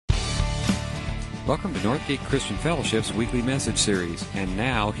Welcome to Northgate Christian Fellowship's weekly message series. And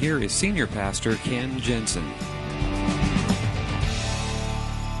now, here is Senior Pastor Ken Jensen.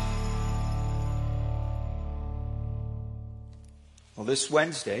 Well, this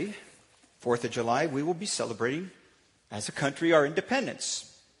Wednesday, 4th of July, we will be celebrating, as a country, our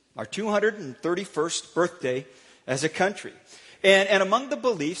independence, our 231st birthday as a country. And among the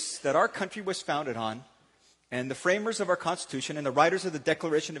beliefs that our country was founded on, and the framers of our Constitution and the writers of the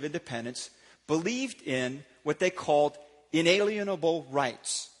Declaration of Independence believed in what they called inalienable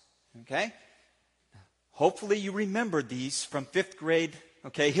rights. Okay? Hopefully you remember these from 5th grade,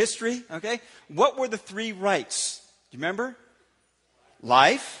 history, What were the three rights? Do you remember?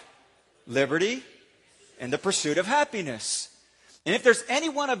 Life, liberty, and the pursuit of happiness. And if there's any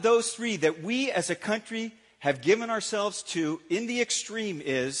one of those three that we as a country have given ourselves to in the extreme,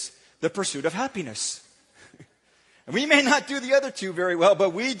 is the pursuit of happiness. We may not do the other two very well,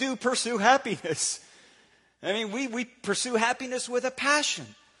 but we do pursue happiness. I mean, we pursue happiness with a passion.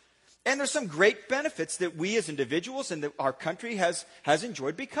 And there's some great benefits that we as individuals and that our country has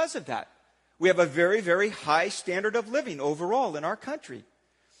enjoyed because of that. We have a very, very high standard of living overall in our country.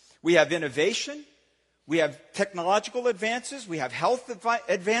 We have innovation. We have technological advances. We have health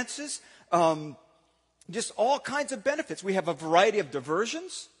advances. Just all kinds of benefits. We have a variety of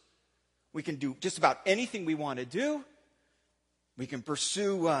diversions. We can do just about anything we want to do. We can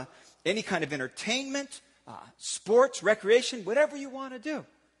pursue any kind of entertainment, sports, recreation, whatever you want to do.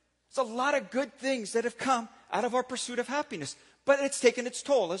 There's a lot of good things that have come out of our pursuit of happiness. But it's taken its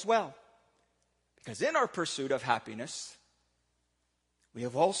toll as well. Because in our pursuit of happiness, we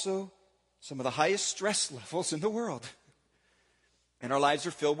have also some of the highest stress levels in the world. And our lives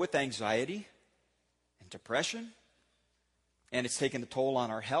are filled with anxiety and depression. And it's taken a toll on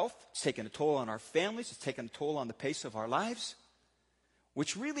our health. It's taken a toll on our families. It's taken a toll on the pace of our lives.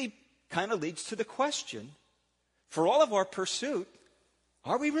 Which really kind of leads to the question, for all of our pursuit,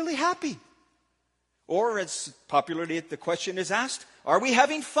 are we really happy? Or as popularly the question is asked, are we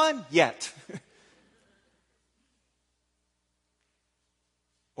having fun yet?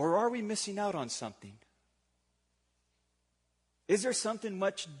 Or are we missing out on something? Is there something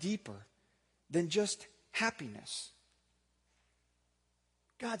much deeper than just happiness?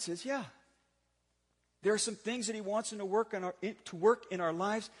 God says, yeah. There are some things that He wants to work in our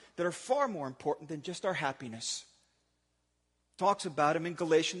lives that are far more important than just our happiness. Talks about them in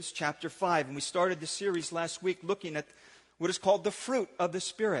Galatians chapter 5. And we started the series last week looking at what is called the fruit of the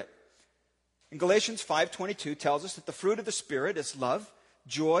Spirit. In Galatians 5:22 tells us that the fruit of the Spirit is love,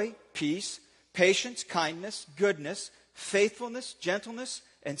 joy, peace, patience, kindness, goodness, faithfulness, gentleness,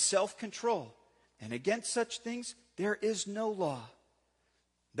 and self-control. And against such things there is no law.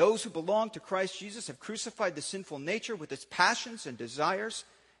 Those who belong to Christ Jesus have crucified the sinful nature with its passions and desires.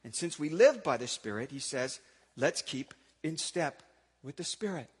 And since we live by the Spirit, he says, let's keep in step with the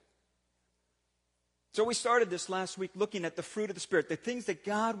Spirit. So we started this last week looking at the fruit of the Spirit, the things that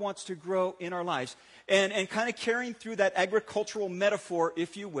God wants to grow in our lives. And kind of carrying through that agricultural metaphor,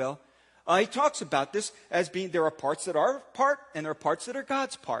 if you will, he talks about this as being there are parts that are our part and there are parts that are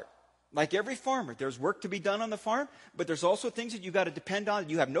God's part. Like every farmer, there's work to be done on the farm, but there's also things that you got to depend on that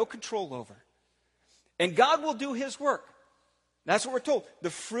you have no control over. And God will do His work. That's what we're told. The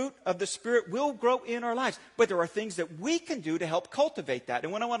fruit of the Spirit will grow in our lives. But there are things that we can do to help cultivate that.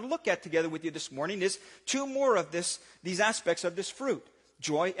 And what I want to look at together with you this morning is two more of these aspects of this fruit,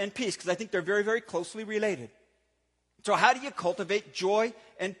 joy and peace, because I think they're very, very closely related. So how do you cultivate joy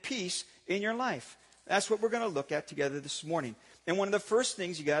and peace in your life? That's what we're going to look at together this morning. And one of the first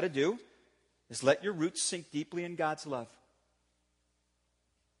things you got to do is let your roots sink deeply in God's love.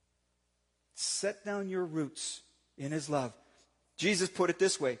 Set down your roots in His love. Jesus put it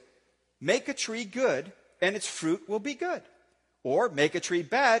this way: make a tree good and its fruit will be good. Or make a tree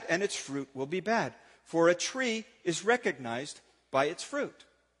bad and its fruit will be bad. For a tree is recognized by its fruit.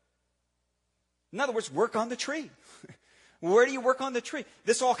 In other words, work on the tree. Where do you work on the tree?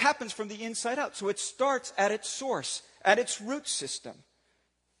 This all happens from the inside out. So it starts at its source, at its root system.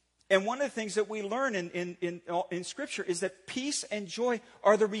 And one of the things that we learn in Scripture is that peace and joy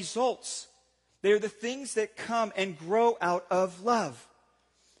are the results. They are the things that come and grow out of love.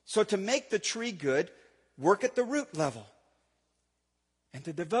 So to make the tree good, work at the root level. And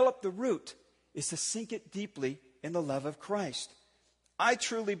to develop the root is to sink it deeply in the love of Christ. I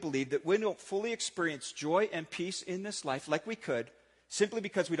truly believe that we don't fully experience joy and peace in this life like we could, simply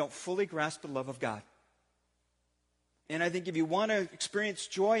because we don't fully grasp the love of God. And I think if you want to experience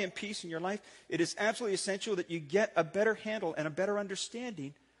joy and peace in your life, it is absolutely essential that you get a better handle and a better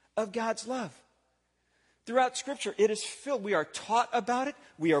understanding of God's love. Throughout Scripture, it is filled. We are taught about it.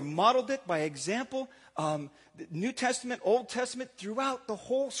 We are modeled it by example. The New Testament, Old Testament, throughout the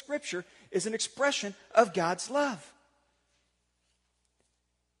whole Scripture is an expression of God's love.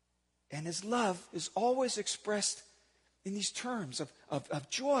 And His love is always expressed in these terms of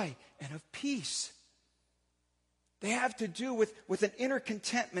joy and of peace. They have to do with an inner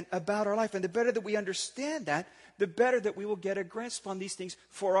contentment about our life. And the better that we understand that, the better that we will get a grasp on these things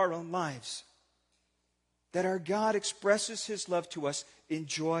for our own lives. That our God expresses His love to us in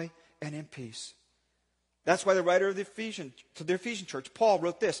joy and in peace. That's why the writer of the Ephesian church, Paul,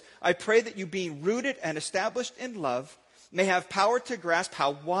 wrote this: I pray that you, being rooted and established in love, may have power to grasp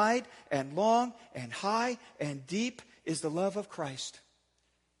how wide and long and high and deep is the love of Christ.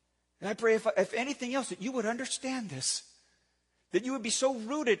 And I pray, if anything else, that you would understand this, that you would be so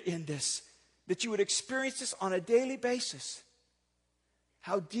rooted in this, that you would experience this on a daily basis.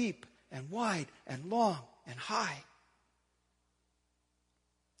 How deep and wide and long and high.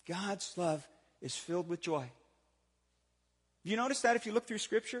 God's love is filled with joy. You notice that if you look through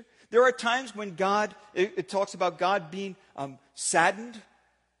Scripture? There are times when it talks about God being saddened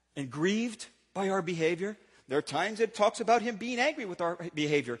and grieved by our behavior. There are times it talks about Him being angry with our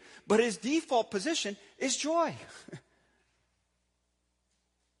behavior. But His default position is joy.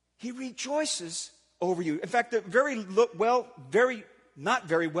 He rejoices over you. In fact, a not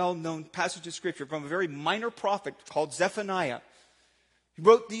very well-known passage of Scripture from a very minor prophet called Zephaniah. He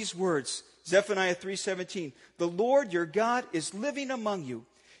wrote these words, Zephaniah 3:17. The Lord your God is living among you.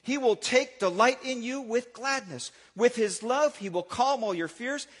 He will take delight in you with gladness. With His love, He will calm all your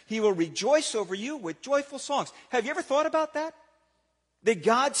fears. He will rejoice over you with joyful songs. Have you ever thought about that? That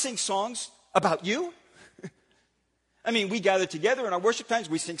God sings songs about you? I mean, we gather together in our worship times.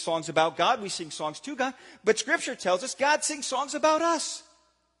 We sing songs about God. We sing songs to God. But Scripture tells us God sings songs about us.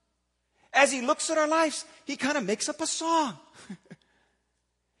 As He looks at our lives, He kind of makes up a song.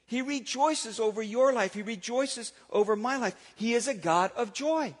 He rejoices over your life. He rejoices over my life. He is a God of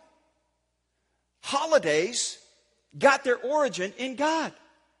joy. Holidays got their origin in God.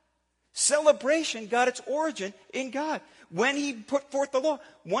 Celebration got its origin in God. When He put forth the law,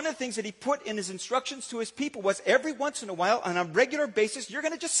 one of the things that He put in His instructions to His people was every once in a while, on a regular basis, you're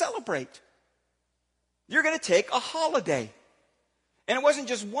going to just celebrate. You're going to take a holiday. And it wasn't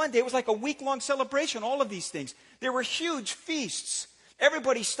just one day, it was like a week-long celebration, all of these things. There were huge feasts.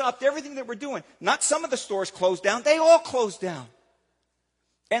 Everybody stopped everything that we're doing. Not some of the stores closed down, they all closed down.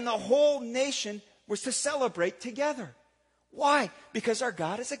 And the whole nation was to celebrate together. Why? Because our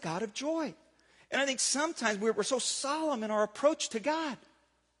God is a God of joy. And I think sometimes we're so solemn in our approach to God.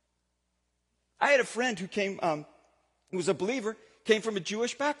 I had a friend who who was a believer, came from a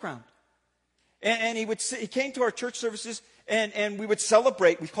Jewish background. And he came to our church services and we would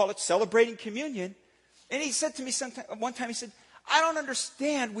celebrate. We call it celebrating communion. And he said to me one time, he said, I don't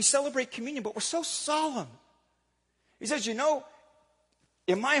understand. We celebrate communion, but we're so solemn. He says,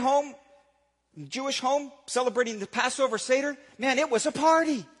 in my home, Jewish home, celebrating the Passover Seder, man, it was a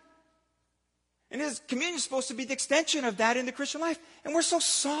party. And his communion is supposed to be the extension of that in the Christian life. And we're so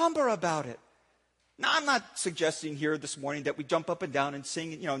somber about it. Now, I'm not suggesting here this morning that we jump up and down and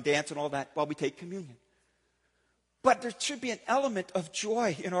sing, and dance and all that while we take communion. But there should be an element of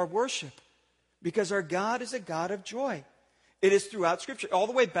joy in our worship because our God is a God of joy. It is throughout Scripture, all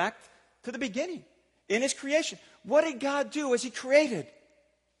the way back to the beginning, in His creation. What did God do as He created?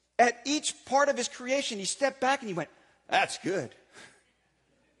 At each part of His creation, He stepped back and He went, that's good.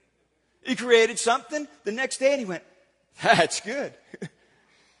 He created something the next day and He went, that's good.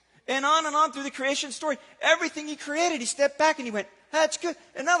 And on through the creation story. Everything He created, He stepped back and He went, that's good.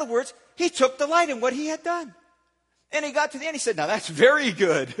 In other words, He took delight in what He had done. And He got to the end, He said, now that's very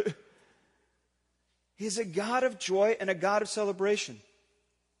good. He's a God of joy and a God of celebration.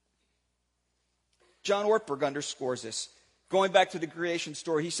 John Ortberg underscores this. Going back to the creation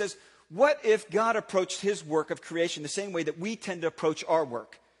story, he says, what if God approached His work of creation the same way that we tend to approach our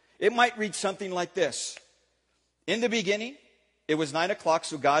work? It might read something like this. In the beginning, it was 9 o'clock,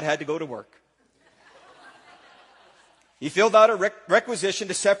 so God had to go to work. He filled out a requisition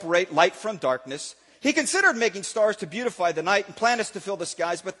to separate light from darkness. He considered making stars to beautify the night and planets to fill the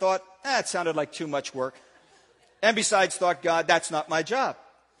skies, but thought, it sounded like too much work. And besides, thought God, that's not my job.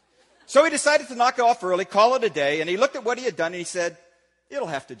 So he decided to knock it off early, call it a day, and he looked at what he had done and he said, it'll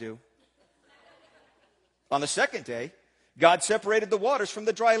have to do. On the second day, God separated the waters from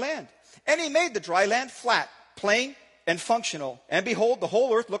the dry land. And He made the dry land flat, plain, and functional. And behold, the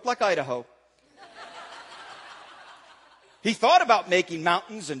whole earth looked like Idaho. He thought about making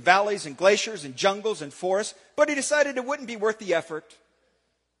mountains and valleys and glaciers and jungles and forests, but he decided it wouldn't be worth the effort.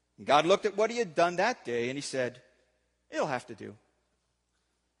 And God looked at what he had done that day, and he said, it'll have to do.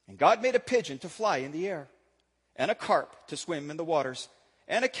 And God made a pigeon to fly in the air, and a carp to swim in the waters,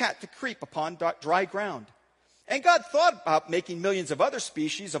 and a cat to creep upon dry ground. And God thought about making millions of other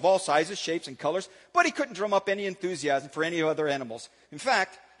species of all sizes, shapes, and colors, but he couldn't drum up any enthusiasm for any other animals. In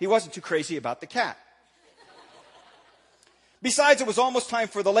fact, he wasn't too crazy about the cat. Besides, it was almost time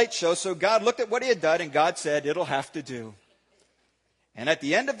for the late show, so God looked at what he had done, and God said, it'll have to do. And at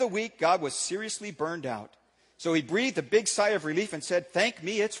the end of the week, God was seriously burned out. So he breathed a big sigh of relief and said, thank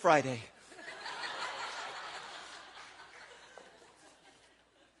me, it's Friday.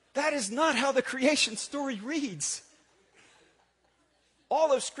 That is not how the creation story reads.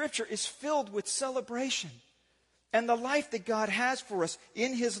 All of Scripture is filled with celebration. And the life that God has for us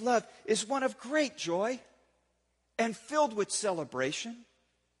in his love is one of great joy and filled with celebration.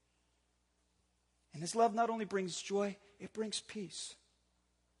 And his love not only brings joy, it brings peace.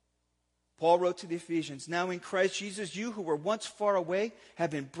 Paul wrote to the Ephesians, now in Christ Jesus, you who were once far away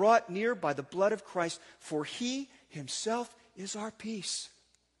have been brought near by the blood of Christ, for he himself is our peace.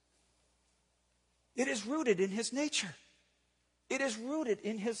 It is rooted in his nature. It is rooted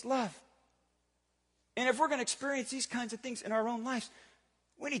in his love. And if we're going to experience these kinds of things in our own lives,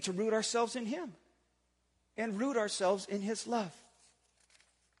 we need to root ourselves in him and root ourselves in his love.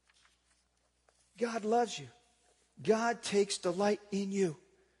 God loves you. God takes delight in you.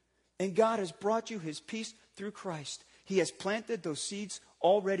 And God has brought you his peace through Christ. He has planted those seeds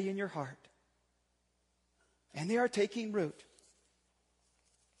already in your heart. And they are taking root.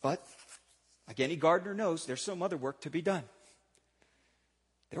 But, like any gardener knows, there's some other work to be done.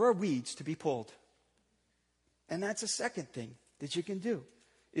 There are weeds to be pulled. And that's a second thing that you can do,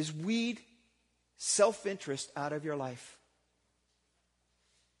 is weed self-interest out of your life.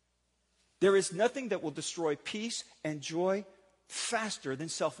 There is nothing that will destroy peace and joy faster than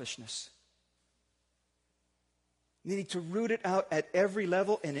selfishness. You need to root it out at every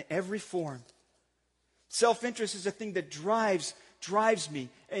level and in every form. Self-interest is a thing that drives me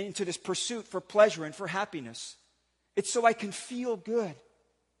into this pursuit for pleasure and for happiness. It's so I can feel good,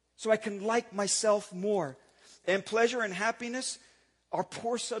 so I can like myself more. And pleasure and happiness are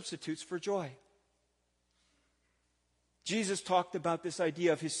poor substitutes for joy. Jesus talked about this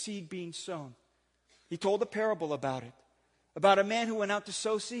idea of his seed being sown. He told a parable about it, about a man who went out to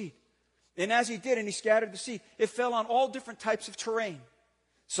sow seed. And as he did, and he scattered the seed, it fell on all different types of terrain.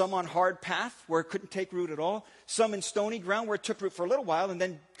 Some on hard path where it couldn't take root at all. Some in stony ground where it took root for a little while and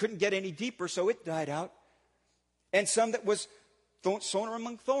then couldn't get any deeper, so it died out. And some that was sown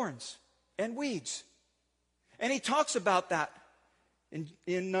among thorns and weeds. And he talks about that in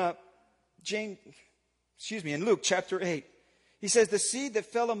Luke chapter 8. He says, the seed that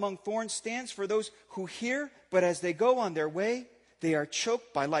fell among thorns stands for those who hear, but as they go on their way, they are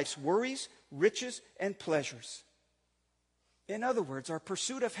choked by life's worries, riches, and pleasures. In other words, our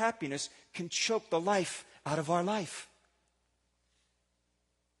pursuit of happiness can choke the life out of our life.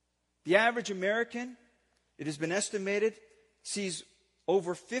 The average American, it has been estimated, sees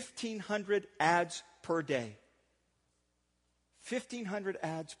over 1,500 ads per day. 1,500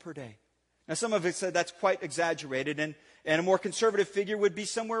 ads per day. Now, some of it said that's quite exaggerated, and a more conservative figure would be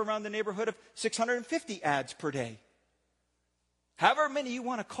somewhere around the neighborhood of 650 ads per day. However many you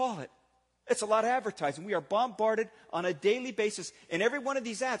want to call it, it's a lot of advertising. We are bombarded on a daily basis, and every one of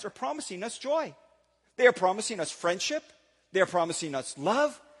these ads are promising us joy. They are promising us friendship. They are promising us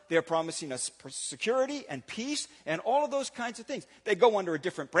love. They are promising us security and peace and all of those kinds of things. They go under a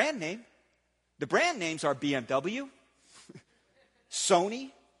different brand name. The brand names are BMW,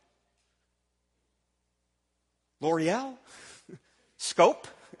 Sony, L'Oreal, Scope.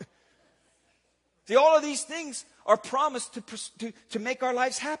 See, all of these things are promised to make our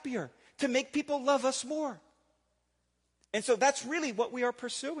lives happier, to make people love us more. And so that's really what we are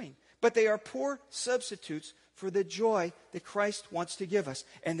pursuing. But they are poor substitutes for the joy that Christ wants to give us.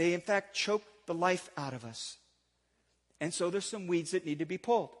 And they, in fact, choke the life out of us. And so there's some weeds that need to be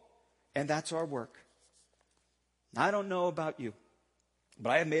pulled. And that's our work. Now, I don't know about you,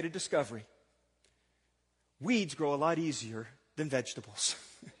 but I have made a discovery. Weeds grow a lot easier than vegetables.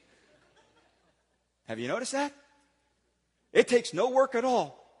 Have you noticed that? It takes no work at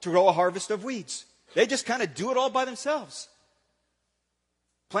all to grow a harvest of weeds. They just kind of do it all by themselves.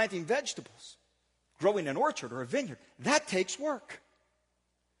 Planting vegetables, growing an orchard or a vineyard, that takes work.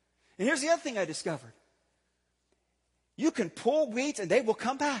 And here's the other thing I discovered. You can pull weeds and they will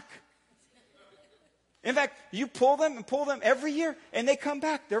come back. In fact, you pull them every year and they come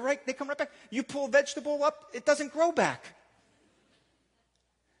back. They come right back. You pull a vegetable up, it doesn't grow back.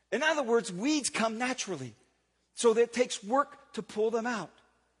 In other words, weeds come naturally. So that it takes work to pull them out.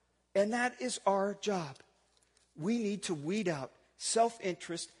 And that is our job. We need to weed out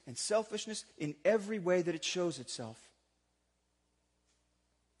self-interest and selfishness in every way that it shows itself.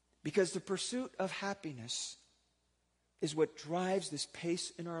 Because the pursuit of happiness is what drives this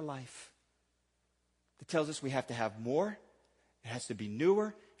pace in our life. It tells us we have to have more. It has to be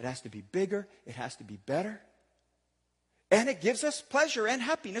newer. It has to be bigger. It has to be better. And it gives us pleasure and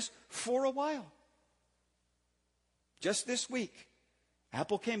happiness for a while. Just this week,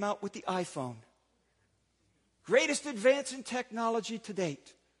 Apple came out with the iPhone. Greatest advance in technology to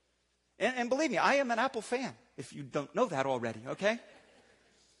date. And believe me, I am an Apple fan, if you don't know that already, okay?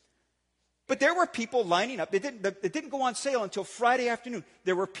 But there were people lining up. It didn't go on sale until Friday afternoon.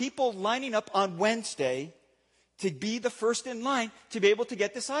 There were people lining up on Wednesday to be the first in line to be able to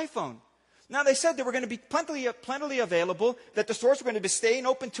get this iPhone. Now, they said there were going to be plentifully available, that the stores were going to be staying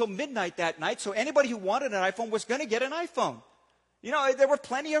open till midnight that night, so anybody who wanted an iPhone was going to get an iPhone. You know, there were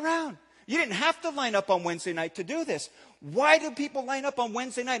plenty around. You didn't have to line up on Wednesday night to do this. Why do people line up on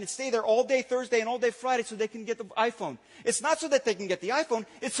Wednesday night and stay there all day Thursday and all day Friday so they can get the iPhone? It's not so that they can get the iPhone.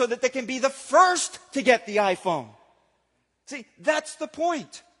 It's so that they can be the first to get the iPhone. See, that's the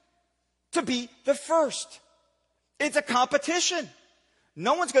point. To be the first. It's a competition.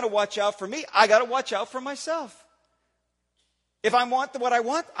 No one's going to watch out for me. I got to watch out for myself. If I want what I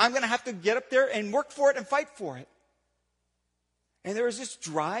want, I'm going to have to get up there and work for it and fight for it. And there is this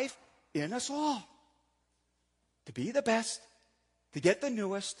drive in us all to be the best, to get the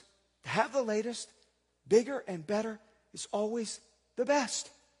newest, to have the latest. Bigger and better is always the best.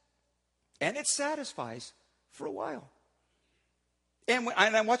 And it satisfies for a while. And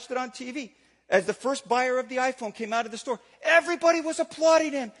I watched it on TV. As the first buyer of the iPhone came out of the store, everybody was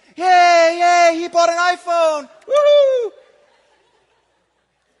applauding him. Yay, yay, he bought an iPhone. Woo!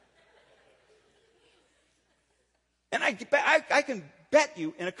 And I can bet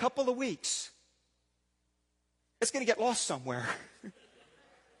you in a couple of weeks, it's going to get lost somewhere.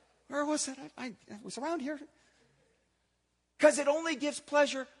 Where was it? I was around here. Because it only gives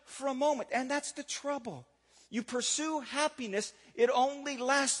pleasure for a moment. And that's the trouble. You pursue happiness, it only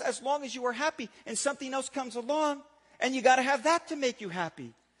lasts as long as you are happy. And something else comes along, and you got to have that to make you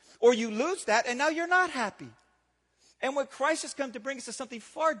happy. Or you lose that, and now you're not happy. And when Christ has come to bring us to something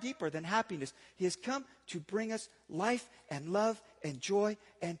far deeper than happiness, He has come to bring us life and love and joy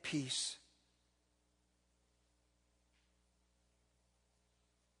and peace.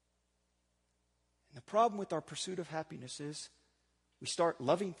 And the problem with our pursuit of happiness is we start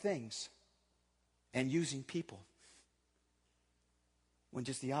loving things and using people when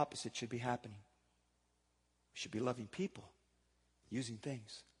just the opposite should be happening. We should be loving people, using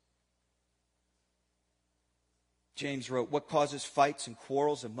things. James wrote, "What causes fights and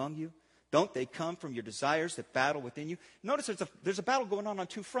quarrels among you? Don't they come from your desires that battle within you?" Notice there's a battle going on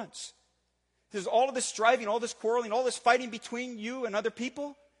two fronts. There's all of this striving, all this quarreling, all this fighting between you and other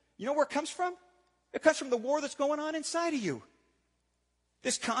people. You know where it comes from? It comes from the war that's going on inside of you.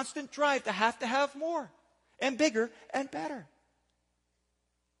 This constant drive to have more and bigger and better.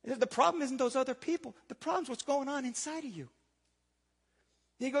 The problem isn't those other people. The problem is what's going on inside of you.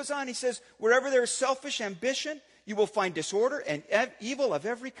 He goes on, he says, "Wherever there is selfish ambition, you will find disorder and evil of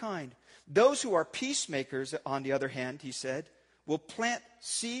every kind. Those who are peacemakers, on the other hand," he said, "will plant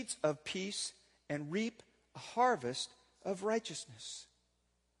seeds of peace and reap a harvest of righteousness."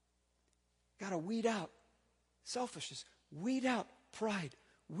 Got to weed out selfishness, weed out pride,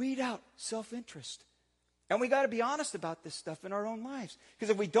 weed out self-interest. And we got to be honest about this stuff in our own lives. Because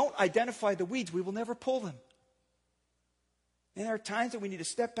if we don't identify the weeds, we will never pull them. And there are times that we need to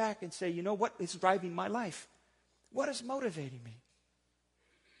step back and say, you know, what is driving my life? What is motivating me?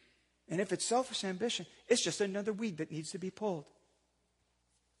 And if it's selfish ambition, it's just another weed that needs to be pulled.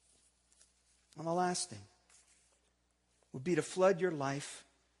 And the last thing would be to flood your life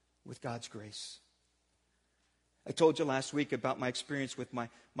with God's grace. I told you last week about my experience with my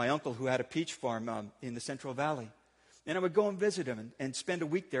uncle who had a peach farm in the Central Valley. And I would go and visit him and spend a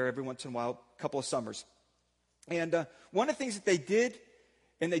week there every once in a while, a couple of summers. And one of the things that they did,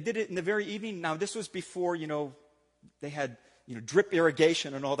 and they did it in the very evening. Now, this was before, they had, drip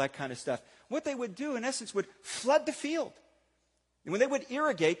irrigation and all that kind of stuff. What they would do, in essence, would flood the field. And when they would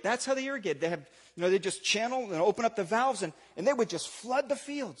irrigate, that's how they irrigate. They have, they just channel and open up the valves, and they would just flood the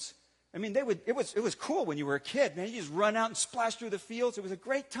fields. I mean, it was cool when you were a kid, man. You just run out and splash through the fields. It was a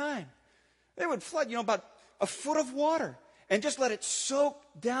great time. They would flood, about a foot of water and just let it soak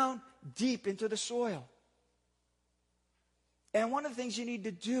down deep into the soil. And one of the things you need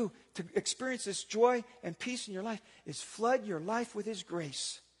to do to experience this joy and peace in your life is flood your life with His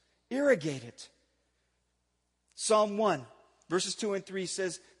grace. Irrigate it. Psalm 1, Verses 2 and 3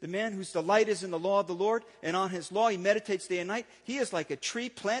 says, the man whose delight is in the law of the Lord, and on his law he meditates day and night, he is like a tree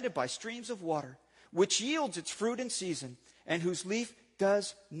planted by streams of water, which yields its fruit in season, and whose leaf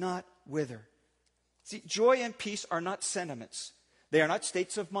does not wither. See, joy and peace are not sentiments. They are not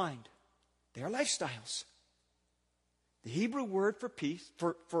states of mind. They are lifestyles. The Hebrew word for peace,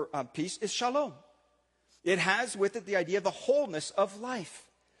 peace is shalom. It has with it the idea of the wholeness of life,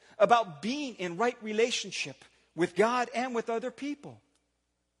 about being in right relationship with God and with other people.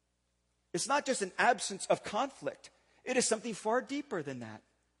 It's not just an absence of conflict. It is something far deeper than that.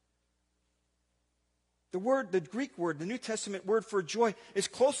 The Greek word, the New Testament word for joy, is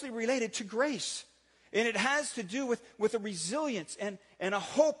closely related to grace. And it has to do with a resilience and a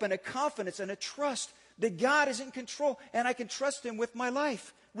hope and a confidence and a trust that God is in control and I can trust Him with my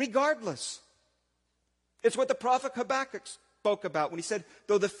life, regardless. It's what the prophet Habakkuk spoke about when he said,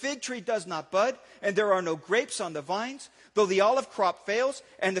 though the fig tree does not bud and there are no grapes on the vines, though the olive crop fails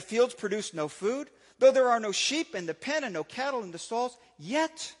and the fields produce no food, though there are no sheep in the pen and no cattle in the stalls,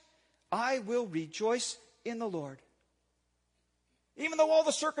 yet I will rejoice in the Lord. Even though all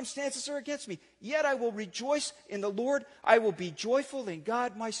the circumstances are against me, yet I will rejoice in the Lord. I will be joyful in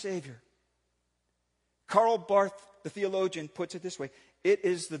God my Savior. Karl Barth, the theologian, puts it this way: it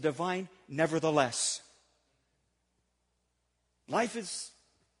is the divine nevertheless. Life is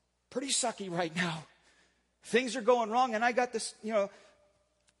pretty sucky right now. Things are going wrong, and I got this,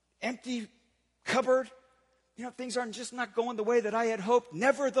 empty cupboard. Things are just not going the way that I had hoped.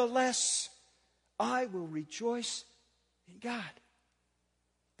 Nevertheless, I will rejoice in God.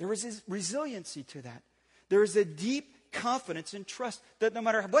 There is a resiliency to that. There is a deep confidence and trust that no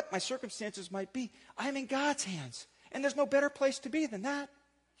matter what my circumstances might be, I'm in God's hands. And there's no better place to be than that.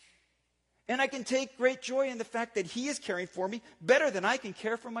 And I can take great joy in the fact that He is caring for me better than I can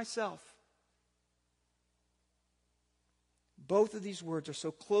care for myself. Both of these words are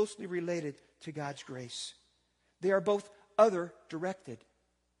so closely related to God's grace. They are both other-directed.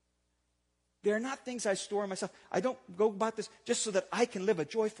 They are not things I store in myself. I don't go about this just so that I can live a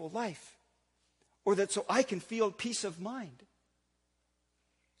joyful life or that so I can feel peace of mind.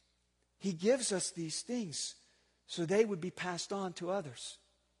 He gives us these things so they would be passed on to others.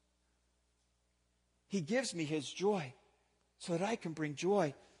 He gives me His joy so that I can bring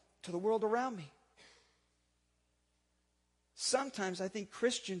joy to the world around me. Sometimes I think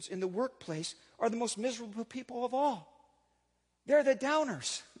Christians in the workplace are the most miserable people of all. They're the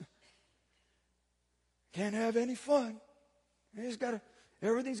downers. Can't have any fun.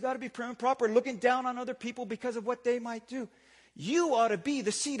 Everything's got to be prim and proper, looking down on other people because of what they might do. You ought to be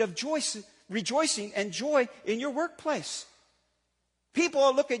the seed of joy, rejoicing and joy in your workplace. People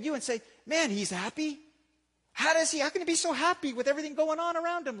will look at you and say, man, he's happy. How can he be so happy with everything going on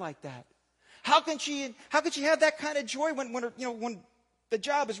around him like that? How can she have that kind of joy when the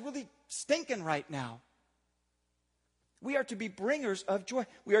job is really stinking right now? We are to be bringers of joy.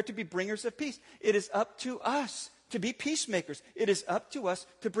 We are to be bringers of peace. It is up to us to be peacemakers. It is up to us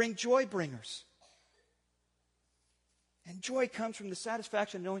to bring joy bringers. And joy comes from the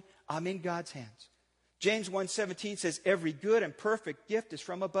satisfaction of knowing I'm in God's hands. James 1:17 says, every good and perfect gift is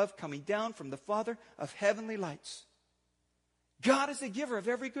from above, coming down from the Father of heavenly lights. God is the giver of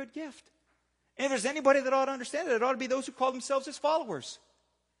every good gift. And if there's anybody that ought to understand it ought to be those who call themselves His followers.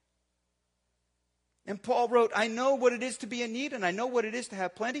 And Paul wrote, I know what it is to be in need, and I know what it is to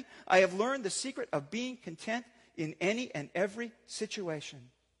have plenty. I have learned the secret of being content in any and every situation.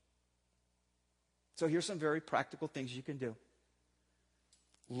 So here's some very practical things you can do.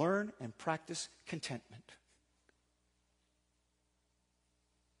 Learn and practice contentment.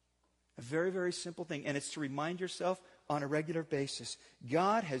 A very, very simple thing, and it's to remind yourself on a regular basis,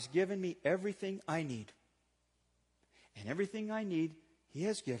 God has given me everything I need. And everything I need, He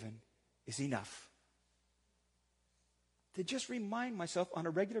has given, is enough. To just remind myself on a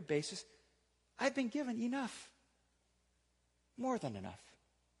regular basis, I've been given enough. More than enough.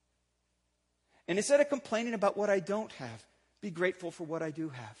 And instead of complaining about what I don't have, be grateful for what I do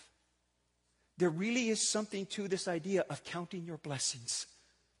have. There really is something to this idea of counting your blessings.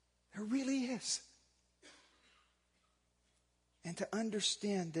 There really is. And to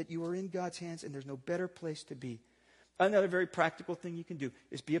understand that you are in God's hands and there's no better place to be. Another very practical thing you can do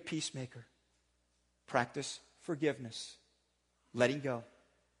is be a peacemaker. Practice forgiveness. Letting go.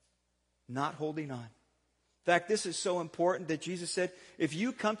 Not holding on. In fact, this is so important that Jesus said, if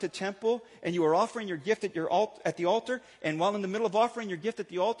you come to temple and you are offering your gift at the altar, and while in the middle of offering your gift at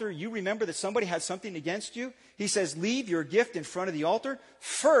the altar, you remember that somebody had something against you, He says, leave your gift in front of the altar.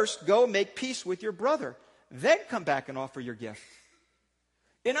 First, go make peace with your brother. Then come back and offer your gift.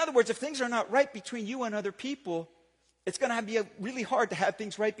 In other words, if things are not right between you and other people, It's going to be really hard to have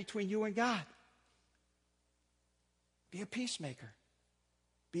things right between you and God. Be a peacemaker.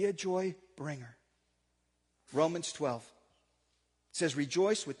 Be a joy bringer. Romans 12 says,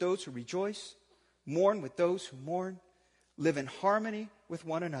 rejoice with those who rejoice, mourn with those who mourn, live in harmony with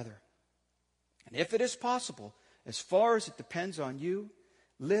one another. And if it is possible, as far as it depends on you,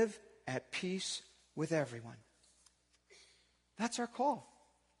 live at peace with everyone. That's our call.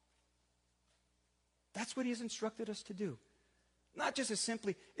 That's what he has instructed us to do. Not just to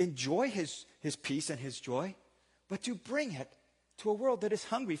simply enjoy his peace and his joy, but to bring it to a world that is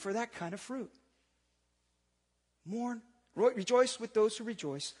hungry for that kind of fruit. Rejoice with those who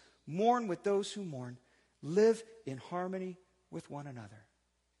rejoice, mourn with those who mourn, live in harmony with one another.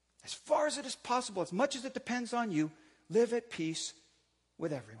 As far as it is possible, as much as it depends on you, live at peace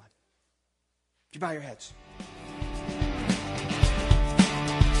with everyone. Would you bow your heads?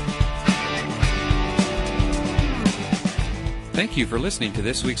 Thank you for listening to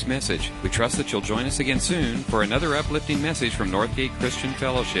this week's message. We trust that you'll join us again soon for another uplifting message from Northgate Christian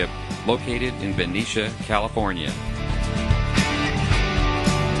Fellowship, located in Benicia, California.